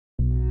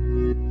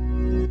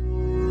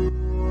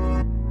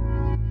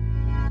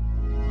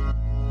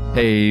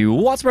Hey,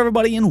 what's up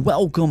everybody, and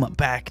welcome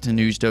back to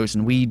News Dose,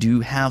 and we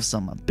do have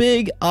some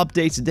big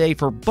updates today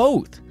for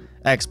both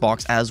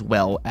Xbox as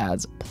well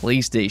as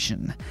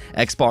PlayStation.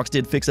 Xbox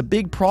did fix a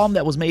big problem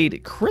that was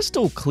made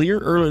crystal clear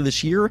earlier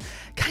this year,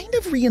 kind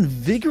of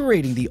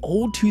reinvigorating the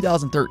old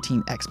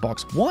 2013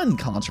 Xbox One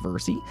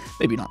controversy.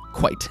 Maybe not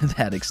quite to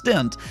that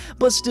extent,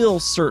 but still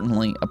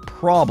certainly a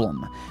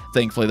problem.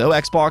 Thankfully though,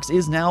 Xbox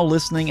is now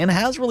listening and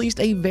has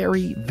released a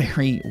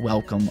very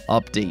welcome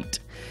update.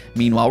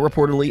 Meanwhile,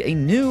 reportedly, a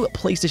new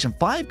PlayStation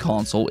 5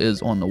 console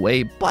is on the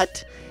way,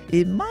 but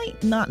it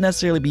might not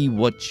necessarily be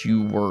what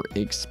you were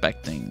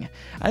expecting.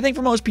 I think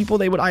for most people,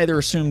 they would either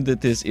assume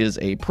that this is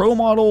a Pro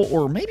model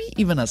or maybe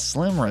even a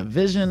slim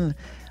revision,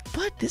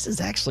 but this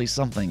is actually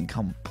something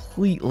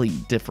completely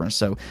different,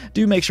 so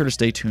do make sure to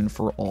stay tuned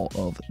for all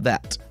of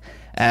that.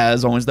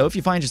 As always though, if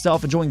you find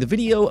yourself enjoying the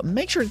video,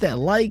 make sure to hit that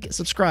like,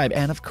 subscribe,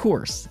 and of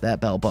course, that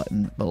bell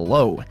button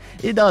below.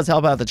 It does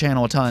help out the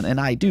channel a ton, and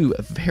I do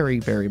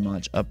very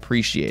much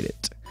appreciate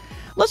it.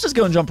 Let's just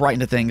go and jump right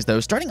into things though,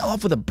 starting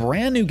off with a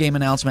brand new game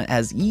announcement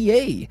as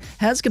EA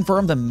has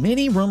confirmed the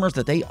many rumors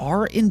that they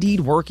are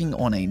indeed working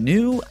on a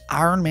new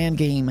Iron Man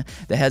game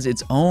that has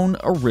its own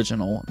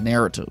original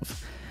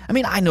narrative. I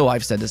mean, I know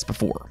I've said this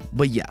before,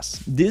 but yes,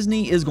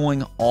 Disney is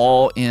going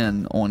all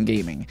in on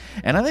gaming,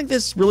 and I think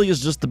this really is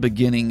just the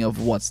beginning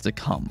of what's to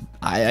come.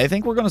 I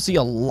think we're going to see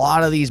a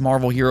lot of these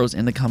Marvel heroes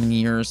in the coming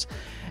years,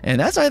 and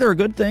that's either a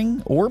good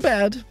thing or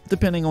bad,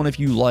 depending on if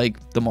you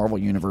like the Marvel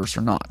Universe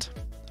or not.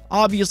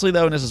 Obviously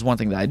though, and this is one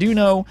thing that I do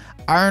know,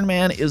 Iron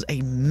Man is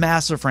a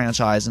massive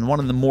franchise and one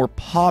of the more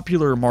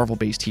popular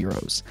Marvel-based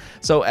heroes.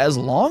 So as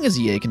long as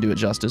EA can do it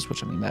justice,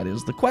 which I mean that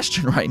is the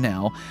question right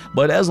now,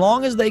 but as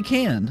long as they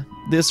can,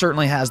 this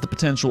certainly has the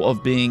potential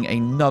of being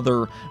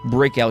another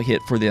breakout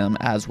hit for them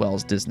as well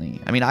as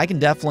Disney. I mean, I can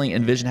definitely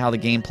envision how the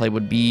gameplay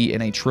would be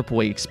in a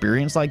AAA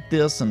experience like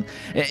this, and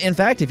in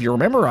fact, if you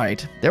remember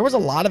right, there was a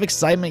lot of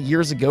excitement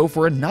years ago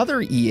for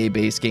another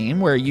EA-based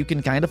game where you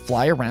can kind of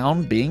fly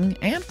around being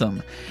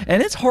Anthem.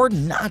 And it's hard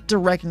not to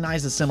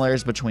recognize the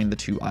similarities between the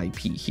two IP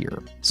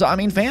here. So, I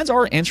mean, fans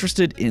are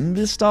interested in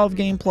this style of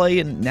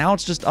gameplay, and now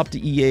it's just up to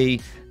EA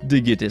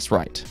to get this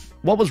right.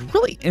 What was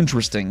really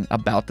interesting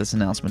about this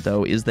announcement,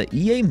 though, is that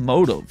EA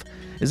Motive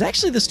is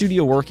actually the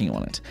studio working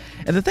on it.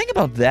 And the thing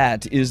about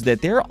that is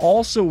that they're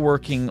also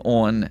working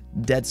on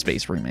Dead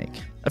Space Remake.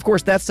 Of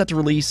course, that's set to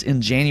release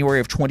in January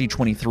of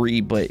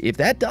 2023, but if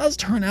that does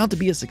turn out to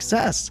be a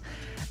success,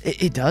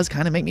 it does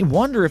kind of make me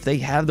wonder if they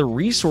have the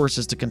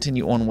resources to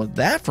continue on with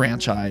that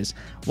franchise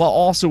while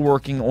also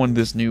working on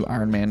this new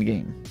Iron Man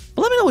game.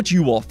 But let me know what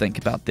you all think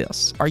about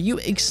this. Are you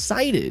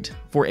excited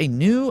for a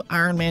new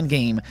Iron Man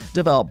game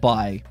developed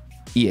by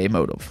EA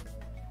Motive?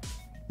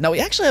 Now, we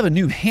actually have a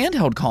new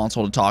handheld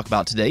console to talk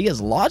about today,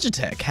 as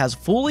Logitech has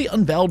fully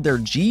unveiled their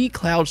G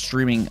Cloud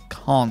streaming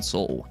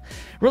console.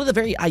 Really, the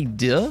very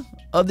idea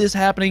of this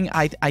happening,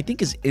 I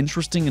think is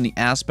interesting in the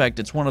aspect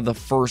it's one of the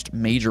first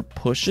major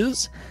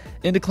pushes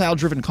into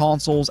cloud-driven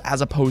consoles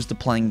as opposed to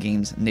playing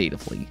games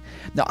natively.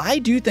 Now, I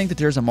do think that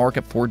there's a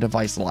market for a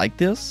device like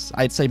this.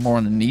 I'd say more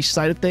on the niche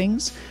side of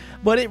things,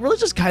 but it really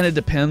just kind of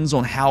depends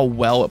on how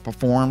well it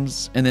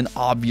performs, and then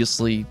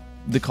obviously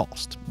the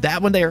cost. That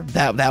one there,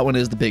 that one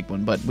is the big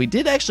one, but we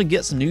did actually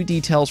get some new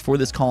details for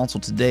this console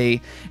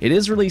today. It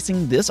is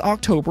releasing this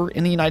October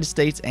in the United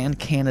States and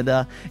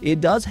Canada.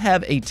 It does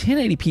have a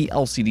 1080p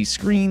LCD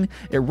screen.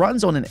 It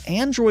runs on an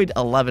Android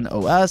 11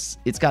 OS.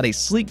 It's got a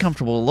sleek,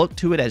 comfortable look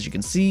to it, as you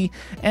can see,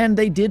 and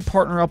they did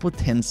partner up with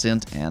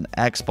Tencent and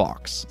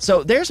Xbox.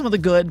 So there's some of the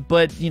good,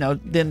 but you know,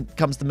 then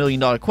comes the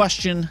million-dollar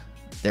question.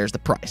 There's the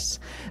price.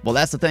 Well,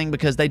 that's the thing,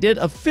 because they did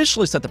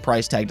officially set the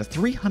price tag to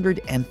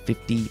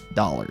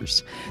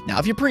 $350. Now,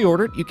 if you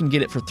pre-order it, you can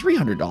get it for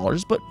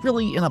 $300, but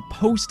really in a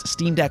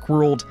post-Steam Deck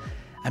world,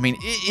 I mean,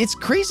 it's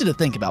crazy to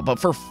think about, but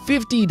for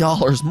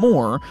 $50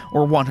 more,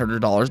 or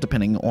 $100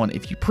 depending on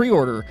if you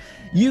pre-order,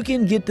 you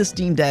can get the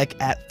Steam Deck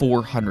at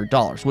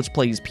 $400, which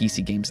plays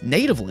PC games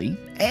natively,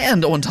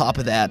 and on top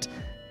of that,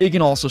 it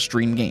can also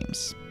stream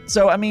games.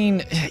 So, I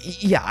mean,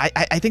 yeah,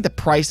 I think the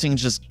pricing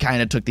just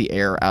kind of took the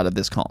air out of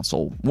this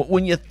console.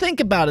 When you think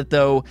about it,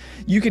 though,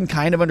 you can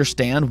kind of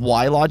understand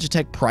why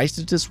Logitech priced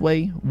it this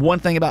way. One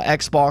thing about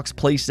Xbox,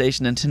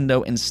 PlayStation,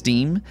 Nintendo, and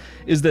Steam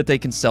is that they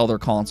can sell their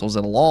consoles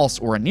at a loss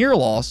or a near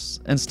loss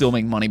and still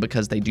make money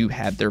because they do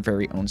have their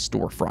very own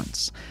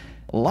storefronts.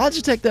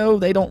 Logitech, though,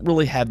 they don't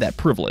really have that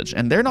privilege,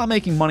 and they're not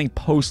making money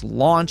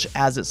post-launch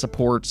as it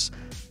supports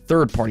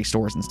third-party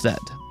stores instead.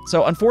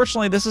 So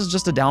unfortunately, this is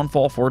just a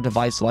downfall for a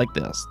device like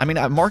this. I mean,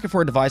 a market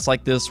for a device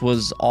like this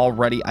was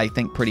already, I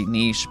think, pretty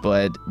niche,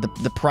 but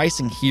the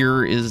pricing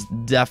here is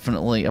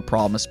definitely a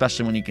problem,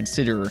 especially when you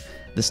consider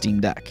the Steam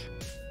Deck.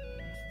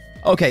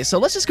 Okay, so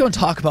let's just go and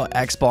talk about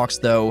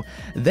Xbox, though.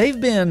 They've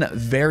been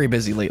very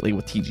busy lately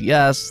with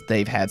TGS.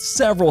 They've had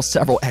several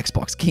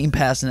Xbox Game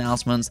Pass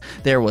announcements.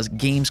 There was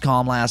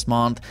Gamescom last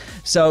month.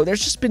 So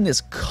there's just been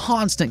this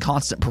constant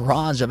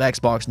barrage of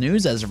Xbox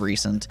news as of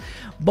recent.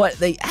 But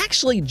they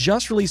actually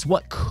just released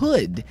what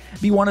could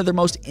be one of their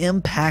most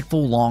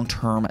impactful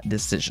long-term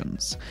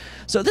decisions.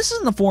 So this is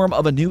in the form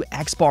of a new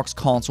Xbox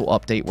console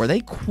update where they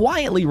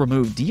quietly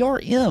removed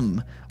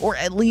DRM, or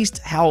at least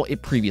how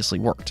it previously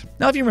worked.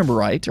 Now, if you remember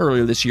right,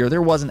 earlier this year,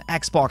 there was an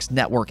Xbox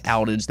network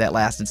outage that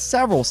lasted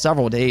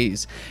several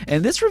days,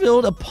 and this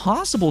revealed a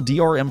possible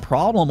DRM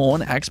problem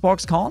on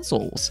Xbox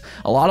consoles.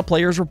 A lot of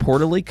players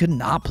reportedly could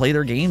not play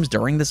their games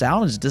during this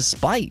outage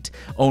despite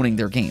owning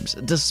their games,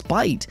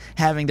 despite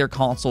having their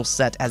console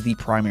set as the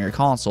primary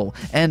console,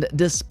 and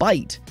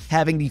despite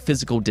having the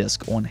physical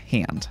disc on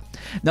hand.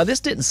 Now, this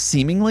didn't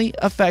seemingly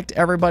affect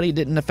everybody, it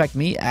didn't affect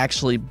me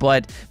actually,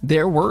 but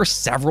there were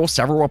several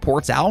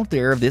reports out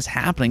there of this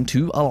happening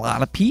to a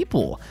lot of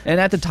people. And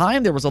at the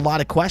time, there was a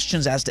lot of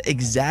questions as to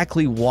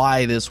exactly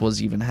why this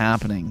was even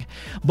happening.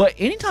 But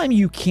anytime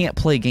you can't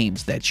play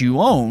games that you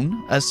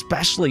own,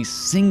 especially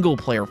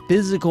single-player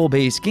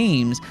physical-based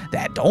games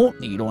that don't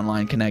need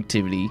online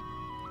connectivity,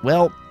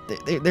 well,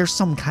 there's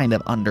some kind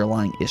of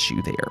underlying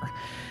issue there.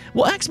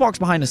 Well, Xbox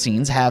behind the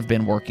scenes have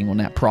been working on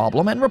that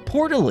problem, and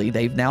reportedly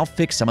they've now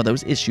fixed some of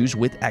those issues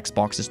with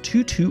Xbox's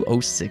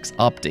 2206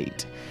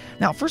 update.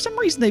 Now, for some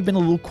reason, they've been a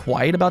little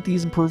quiet about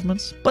these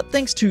improvements, but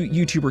thanks to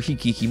YouTuber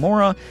Hiki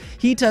Kimura,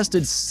 he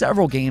tested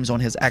several games on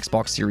his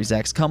Xbox Series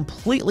X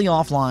completely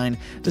offline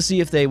to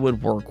see if they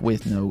would work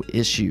with no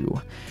issue.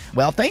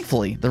 Well,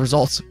 thankfully, the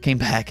results came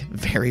back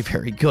very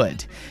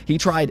good. He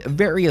tried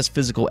various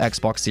physical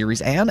Xbox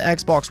Series and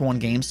Xbox One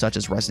games such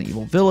as Resident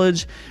Evil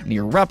Village,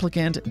 Nier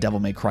Replicant, Devil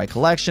May Cry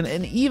Collection,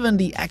 and even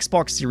the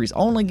Xbox Series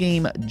only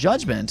game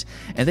Judgment,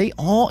 and they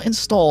all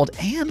installed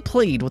and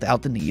played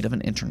without the need of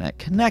an internet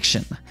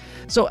connection.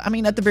 So, I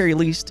mean, at the very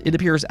least, it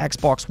appears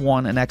Xbox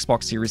One and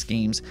Xbox Series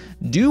games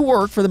do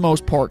work for the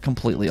most part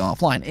completely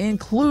offline,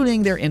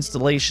 including their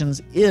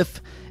installations if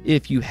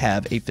you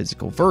have a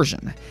physical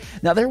version.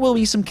 Now, there will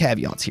be some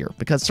caveats here,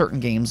 because certain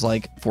games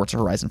like Forza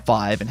Horizon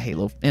 5 and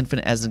Halo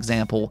Infinite as an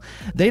example,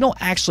 they don't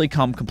actually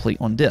come complete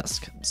on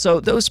disc. So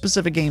those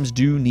specific games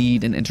do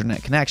need an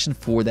internet connection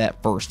for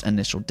that first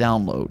initial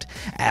download,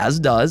 as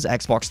does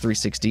Xbox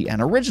 360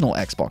 and original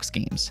Xbox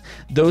games.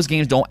 Those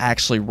games don't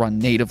actually run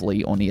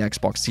natively on the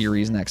Xbox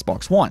Series and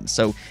Xbox One,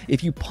 so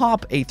if you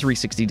pop a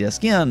 360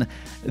 disc in,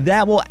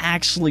 that will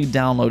actually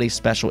download a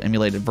special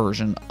emulated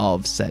version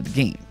of said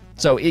game.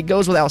 So it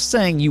goes without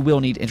saying you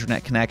will need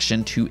internet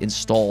connection to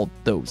install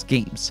those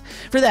games.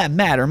 For that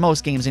matter,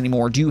 most games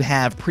anymore do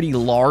have pretty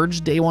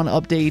large day one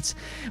updates,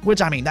 which,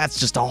 I mean, that's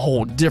just a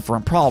whole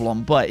different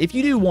problem, but if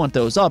you do want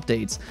those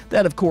updates,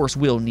 that of course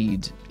will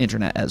need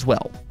internet as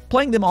well.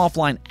 Playing them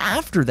offline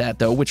after that,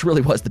 though, which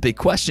really was the big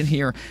question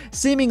here,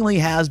 seemingly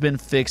has been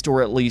fixed,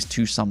 or at least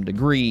to some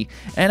degree,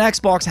 and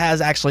Xbox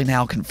has actually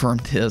now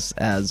confirmed this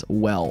as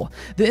well.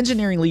 The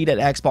engineering lead at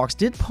Xbox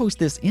did post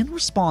this in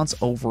response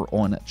over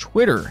on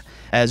Twitter.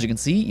 As you can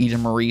see,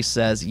 Eden Marie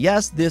says,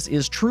 "Yes, this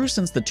is true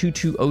since the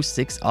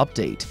 2206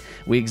 update.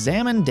 We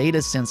examined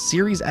data since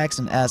Series X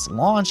and S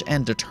launch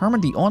and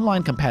determined the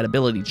online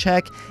compatibility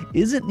check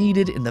isn't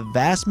needed in the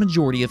vast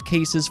majority of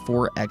cases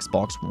for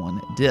Xbox One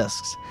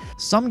discs.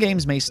 Some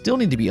games may still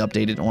need to be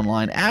updated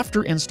online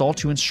after install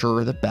to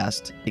ensure the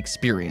best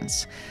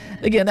experience."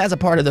 Again, as a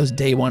part of those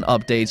day one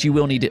updates, you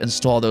will need to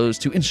install those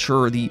to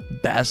ensure the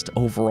best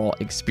overall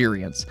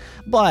experience.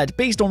 But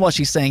based on what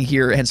she's saying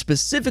here, and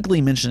specifically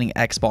mentioning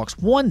Xbox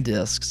One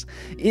discs,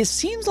 it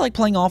seems like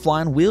playing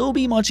offline will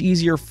be much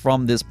easier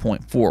from this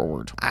point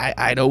forward.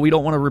 I know we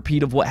don't want a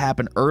repeat of what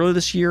happened earlier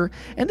this year,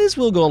 and this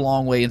will go a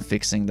long way in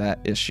fixing that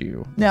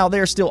issue. Now,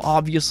 there's still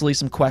obviously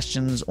some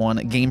questions on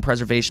game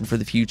preservation for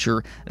the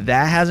future.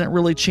 That hasn't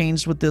really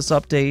changed with this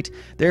update.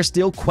 There's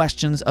still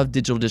questions of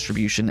digital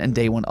distribution and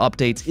day one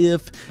updates if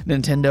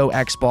Nintendo,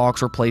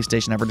 Xbox, or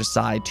PlayStation ever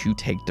decide to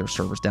take their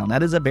servers down.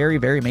 That is a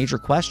very major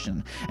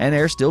question, and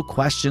there's still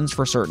questions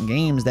for certain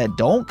games that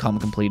don't come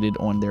completed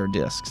on their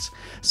discs.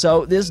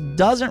 So this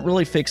doesn't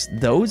really fix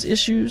those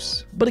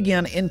issues, but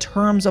again, in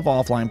terms of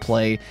offline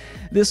play,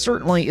 this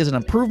certainly is an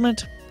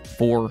improvement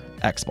for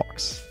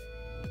Xbox.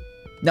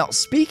 Now,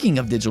 speaking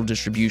of digital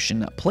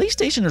distribution,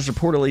 PlayStation is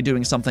reportedly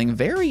doing something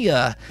very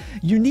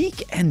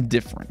unique and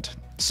different.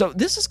 So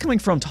this is coming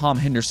from Tom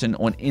Henderson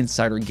on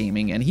Insider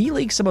Gaming, and he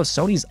leaked some of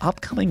Sony's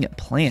upcoming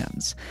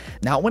plans.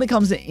 Now, when it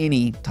comes to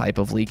any type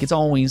of leak, it's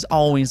always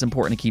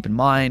important to keep in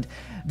mind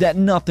that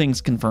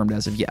nothing's confirmed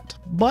as of yet.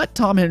 But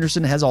Tom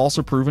Henderson has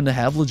also proven to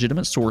have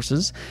legitimate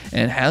sources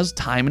and has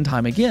time and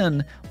time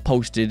again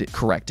posted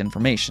correct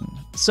information.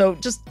 So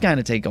just kind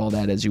of take all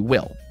that as you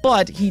will.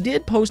 But he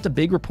did post a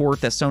big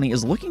report that Sony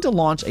is looking to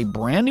launch a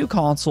brand new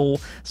console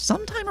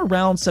sometime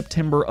around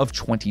September of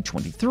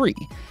 2023.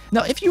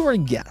 Now, if you were to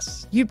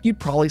guess, you'd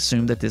probably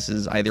assume that this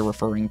is either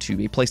referring to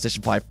a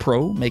PlayStation 5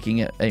 Pro, making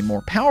it a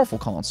more powerful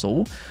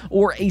console,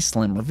 or a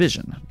slim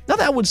revision. Now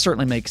that would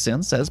certainly make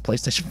sense, as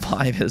PlayStation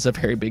 5 is a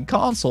very big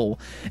console,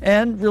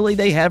 and really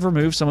they have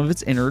removed some of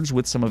its innards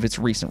with some of its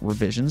recent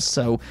revisions,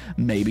 so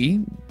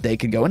maybe they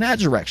could go in that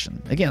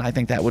direction. Again, I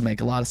think that would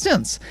make a lot of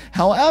sense.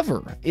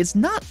 However, it's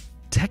not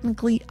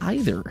technically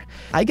either.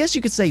 I guess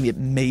you could say it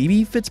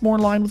maybe fits more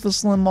in line with the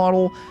slim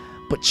model,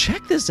 but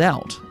check this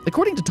out.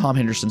 According to Tom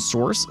Henderson's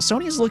source,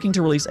 Sony is looking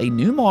to release a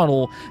new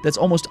model that's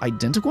almost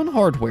identical in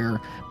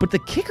hardware, but the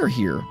kicker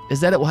here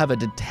is that it will have a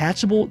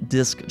detachable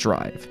disk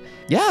drive.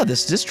 Yeah,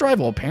 this disk drive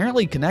will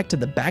apparently connect to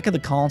the back of the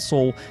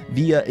console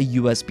via a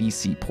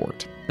USB-C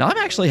port. Now, I'm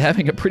actually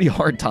having a pretty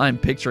hard time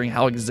picturing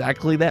how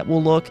exactly that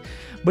will look,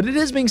 but it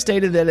is being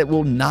stated that it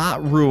will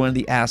not ruin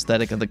the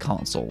aesthetic of the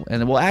console, and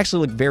it will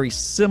actually look very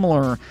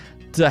similar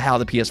to how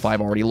the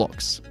PS5 already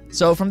looks.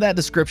 So from that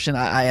description,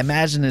 I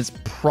imagine it's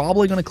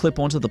probably going to clip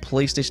onto the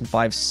PlayStation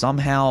 5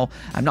 somehow.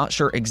 I'm not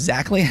sure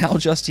exactly how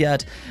just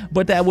yet,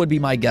 but that would be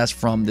my guess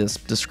from this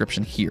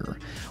description here.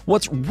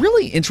 What's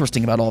really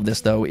interesting about all of this,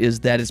 though,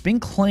 is that it's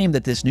being claimed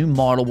that this new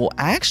model will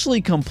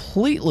actually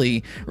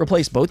completely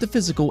replace both the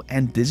physical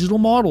and digital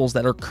models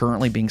that are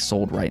currently being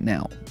sold right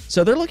now.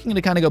 So they're looking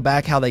to kind of go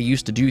back how they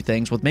used to do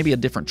things with maybe a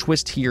different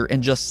twist here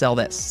and just sell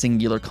that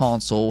singular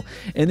console,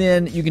 and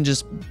then you can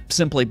just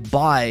simply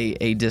buy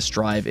a disc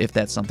drive if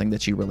that's something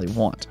that you really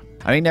want.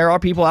 I mean, there are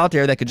people out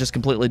there that could just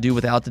completely do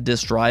without the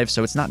disc drive,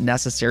 so it's not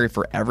necessary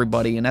for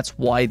everybody, and that's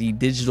why the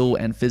digital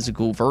and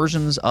physical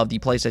versions of the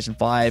PlayStation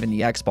 5 and the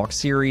Xbox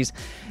Series,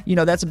 you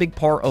know, that's a big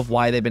part of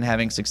why they've been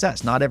having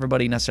success. Not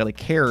everybody necessarily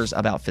cares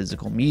about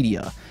physical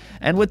media.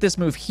 And with this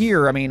move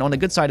here, I mean, on the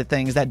good side of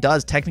things, that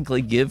does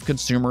technically give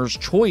consumers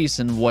choice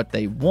in what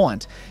they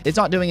want. It's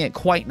not doing it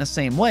quite in the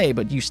same way,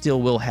 but you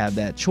still will have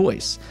that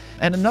choice.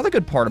 And another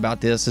good part about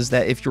this is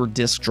that if your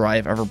disk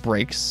drive ever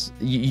breaks,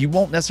 you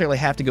won't necessarily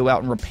have to go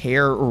out and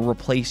repair or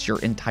replace your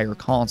entire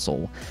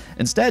console.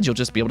 Instead, you'll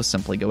just be able to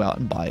simply go out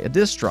and buy a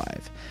disk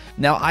drive.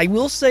 Now, I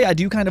will say I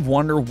do kind of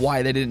wonder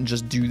why they didn't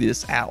just do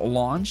this at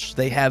launch.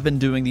 They have been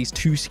doing these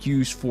 2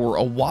 SKUs for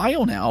a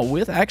while now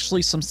with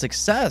actually some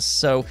success.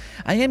 So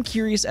I am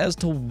curious as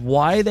to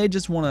why they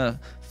just want to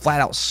flat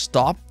out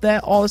stop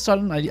that all of a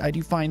sudden. I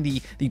do find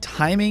the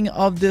timing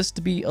of this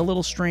to be a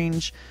little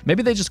strange.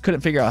 Maybe they just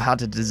couldn't figure out how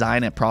to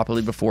design it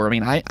properly before. I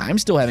mean, I'm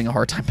still having a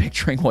hard time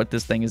picturing what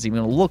this thing is even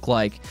going to look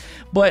like.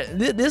 But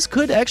this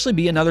could actually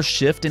be another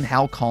shift in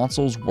how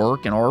consoles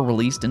work and are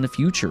released in the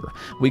future.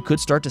 We could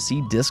start to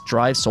see disc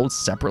drives sold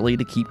separately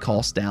to keep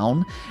costs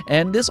down.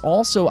 And this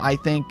also, I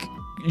think,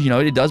 you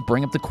know, it does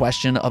bring up the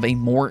question of a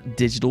more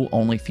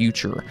digital-only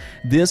future.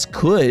 This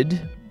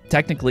could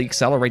technically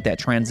accelerate that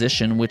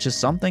transition, which is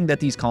something that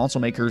these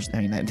console makers,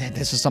 I mean,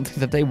 this is something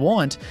that they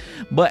want.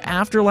 But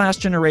after last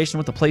generation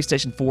with the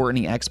PlayStation 4 and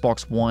the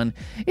Xbox One,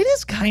 it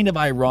is kind of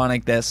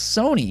ironic that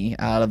Sony,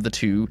 out of the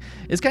two,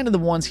 is kind of the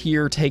ones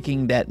here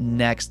taking that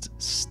next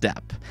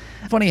step.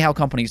 Funny how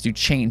companies do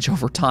change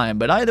over time,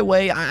 but either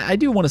way, I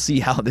do want to see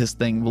how this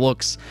thing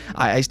looks.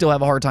 I still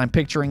have a hard time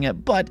picturing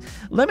it, but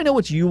let me know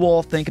what you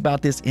all think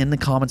about this in the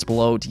comments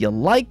below. Do you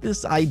like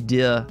this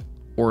idea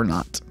or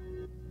not?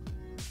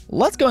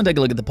 Let's go and take a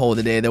look at the poll of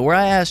the day, though, where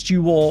I asked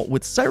you all,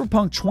 with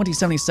CyberPunk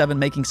 2077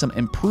 making some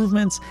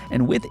improvements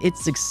and with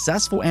its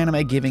successful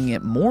anime giving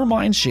it more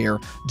mindshare,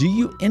 do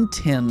you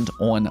intend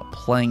on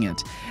playing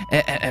it?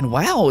 And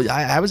wow,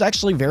 I was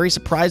actually very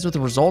surprised with the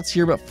results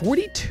here, but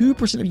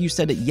 42% of you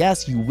said that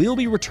yes, you will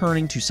be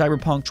returning to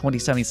CyberPunk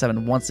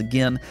 2077 once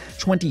again.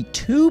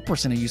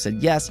 22% of you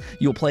said yes,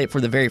 you'll play it for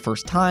the very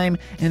first time,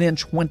 and then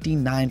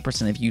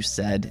 29% of you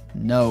said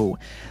no.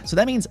 So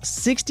that means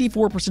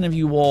 64% of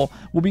you all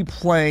will be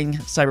playing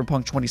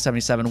CyberPunk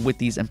 2077 with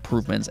these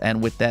improvements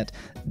and with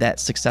that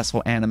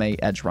successful anime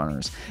edge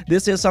runners.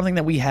 This is something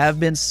that we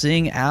have been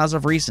seeing as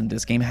of recent.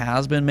 This game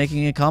has been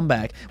making a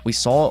comeback. We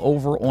saw it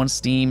over on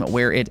Steam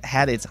where it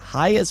had its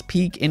highest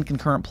peak in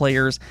concurrent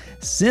players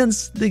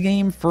since the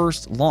game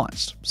first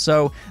launched.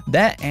 So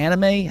that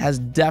anime has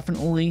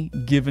definitely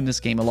given this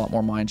game a lot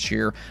more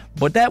mindshare,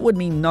 but that would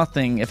mean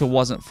nothing if it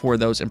wasn't for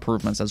those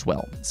improvements as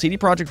well. CD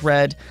Projekt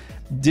Red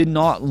did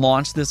not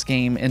launch this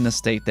game in the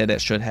state that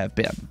it should have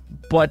been,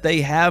 but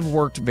they have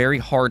worked very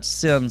hard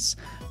since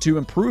to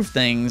improve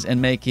things and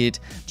make it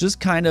just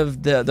kind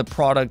of the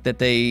product that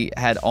they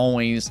had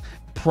always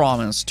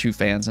promised to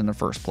fans in the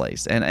first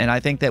place. And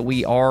I think that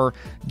we are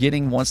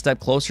getting one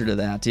step closer to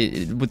that.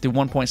 With the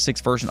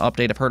 1.6 version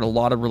update, I've heard a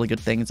lot of really good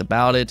things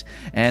about it.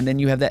 And then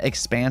you have that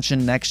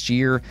expansion next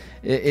year.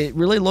 It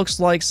really looks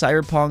like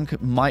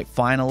Cyberpunk might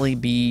finally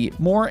be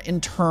more in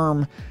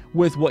term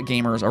with what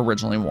gamers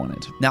originally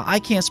wanted. Now, I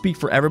can't speak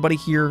for everybody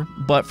here,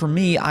 but for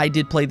me, I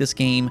did play this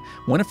game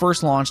when it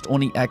first launched on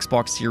the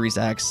Xbox Series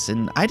X,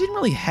 and I didn't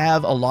really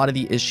have a lot of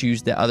the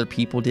issues that other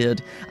people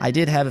did. I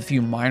did have a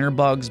few minor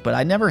bugs, but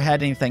I never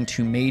had anything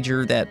too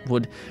major that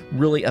would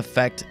really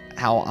affect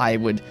how I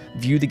would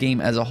view the game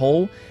as a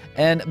whole.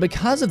 And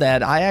because of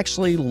that, I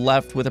actually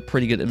left with a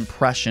pretty good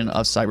impression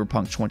of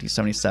Cyberpunk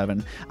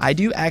 2077. I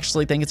do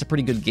actually think it's a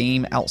pretty good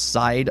game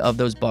outside of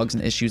those bugs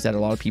and issues that a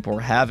lot of people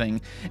are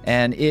having.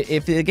 And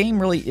if the game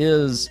really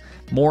is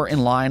more in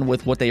line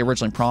with what they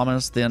originally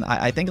promised, then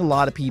I think a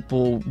lot of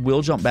people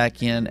will jump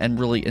back in and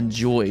really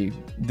enjoy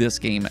this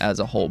game as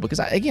a whole, because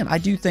again, I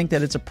do think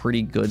that it's a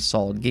pretty good,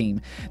 solid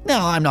game.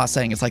 Now, I'm not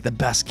saying it's like the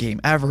best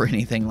game ever or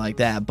anything like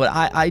that, but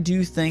I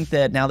do think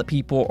that now that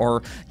people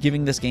are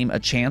giving this game a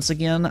chance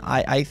again,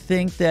 I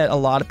think that a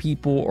lot of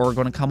people are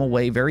going to come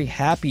away very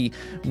happy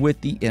with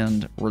the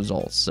end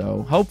results.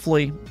 So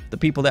hopefully the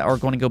people that are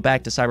going to go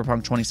back to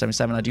Cyberpunk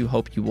 2077, I do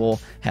hope you will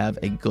have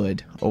a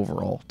good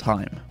overall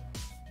time.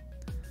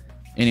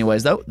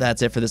 Anyways, though,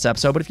 that's it for this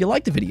episode, but if you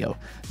liked the video,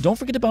 don't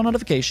forget the bell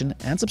notification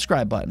and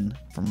subscribe button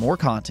for more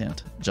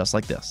content just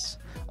like this.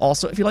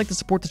 Also, if you'd like to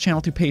support the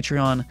channel through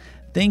Patreon,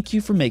 thank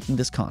you for making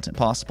this content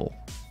possible.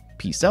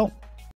 Peace out.